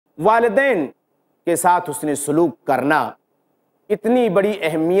वालिदैन के साथ हुस्न सलूक करना इतनी बड़ी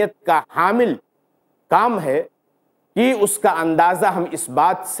अहमियत का हामिल काम है कि उसका अंदाज़ा हम इस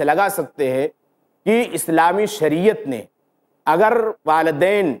बात से लगा सकते हैं कि इस्लामी शरीयत ने अगर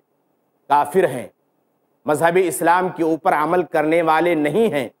वालिदैन काफिर हैं, मज़हब इस्लाम के ऊपर अमल करने वाले नहीं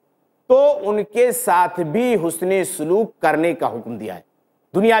हैं, तो उनके साथ भी हुस्न सलूक करने का हुक्म दिया है।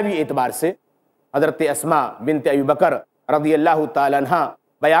 दुनियावी एतबार से हज़रत अस्मा बिनत अबी बकर रज़ियल्लाहु ताला अन्हा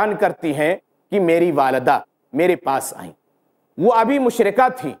बयान करती हैं कि मेरी वालिदा मेरे पास आईं, वो अभी मुशरिका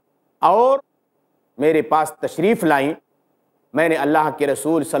थी और मेरे पास तशरीफ़ लाईं। मैंने अल्लाह के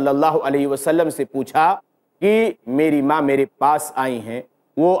रसूल सल्लल्लाहु अलैहि वसल्लम से पूछा कि मेरी माँ मेरे पास आई हैं,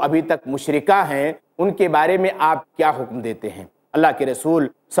 वो अभी तक मुशरिका हैं, उनके बारे में आप क्या हुक्म देते हैं? अल्लाह के रसूल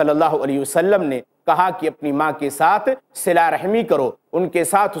सल्लल्लाहु अलैहि वसल्लम ने कहा कि अपनी माँ के साथ सिला रहमी करो, उनके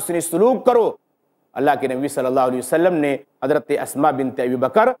साथ हुस्न सलूक करो। अल्लाह के नबी सल्लल्लाहु अलैहि वसल्लम ने हज़रत अस्मा बिनत अबी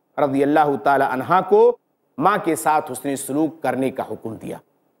बकर रज़ियल्लाहु ताला अन्हा को माँ के साथ हुस्न सलूक करने का हुक्म दिया।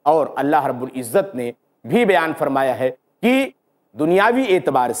 और अल्लाह रब्बुल इज़्ज़त ने भी बयान फरमाया है कि दुनियावी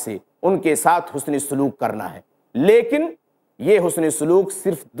एतबार से उनके साथ हुस्न सलूक करना है, लेकिन ये हुस्न सलूक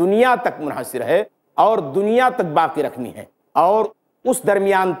सिर्फ दुनिया तक मुनहसर है और दुनिया तक बाकी रखनी है, और उस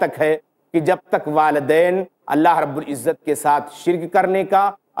दरमियान तक है कि जब तक वालिदैन अल्लाह रब्बुल इज़्ज़त के साथ शिर्क करने का,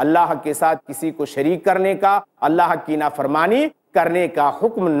 अल्लाह के साथ किसी को शरीक करने का, अल्लाह की नाफरमानी करने का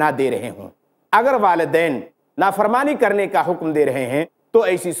हुक्म ना दे रहे हों। अगर वालिदैन नाफरमानी करने का हुक्म दे रहे हैं तो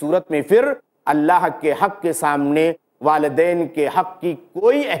ऐसी सूरत में फिर अल्लाह के हक़ के सामने वालिदैन के हक़ की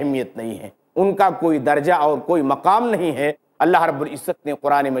कोई अहमियत नहीं है, उनका कोई दर्जा और कोई मकाम नहीं है। अल्लाह रब्बुल इज़्ज़त ने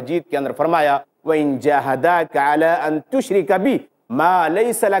कुरान मजीद के अंदर फरमाया, वइन जाहदाका अला अन तुशरिक बी मा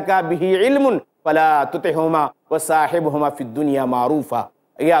लैसा लका बिही इल्मुन फला तुतिहुमा व साहिबहुमा फिद दुनिया मारूफा।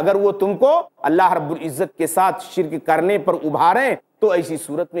 या अगर वो तुमको अल्लाह रब्बुल इज़्ज़त के साथ शिर्क करने पर उभारें तो ऐसी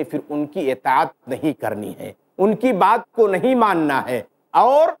सूरत में फिर उनकी इताअत नहीं करनी है, उनकी बात को नहीं मानना है,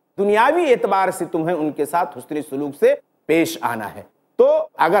 और दुनियावी एतबार से तुम्हें उनके साथ हुस्न सलूक से पेश आना है। तो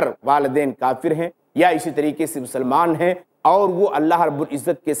अगर वालिदैन काफिर हैं या इसी तरीके से मुसलमान हैं और वो अल्लाह रब्बुल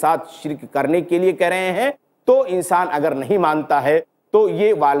इज़्ज़त के साथ शिर्क करने के लिए कह रहे हैं, तो इंसान अगर नहीं मानता है तो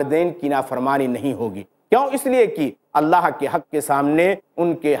ये वालिदैन की नाफरमानी नहीं होगी। क्यों? इसलिए कि अल्लाह के हक़ के सामने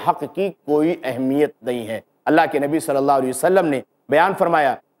उनके हक़ की कोई अहमियत नहीं है। अल्लाह के नबी सल्लल्लाहु अलैहि वसल्लम ने बयान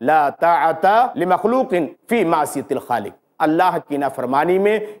फरमाया, ला ताअता लिमखलूकिन फी मासियतिल खालिक। अल्लाह की नाफरमानी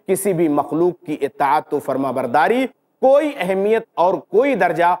में किसी भी मखलूक की इताअत व फरमाबरदारी कोई अहमियत और कोई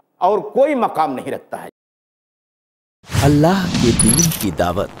दर्जा और कोई मकाम नहीं रखता है। अल्लाह के दीन की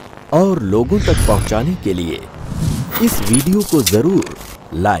दावत और लोगों तक पहुंचाने के लिए इस वीडियो को जरूर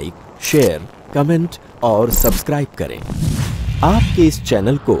लाइक, शेयर, कमेंट और सब्सक्राइब करें। आपके इस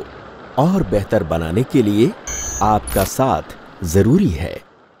चैनल को और बेहतर बनाने के लिए आपका साथ जरूरी है।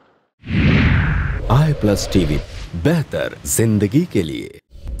 iPlus TV, बेहतर जिंदगी के लिए।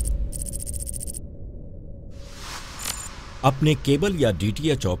 अपने केबल या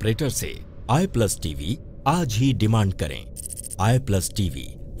DTH ऑपरेटर से iPlus TV आज ही डिमांड करें। iPlus TV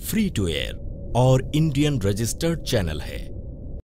free to air और इंडियन रजिस्टर्ड चैनल है।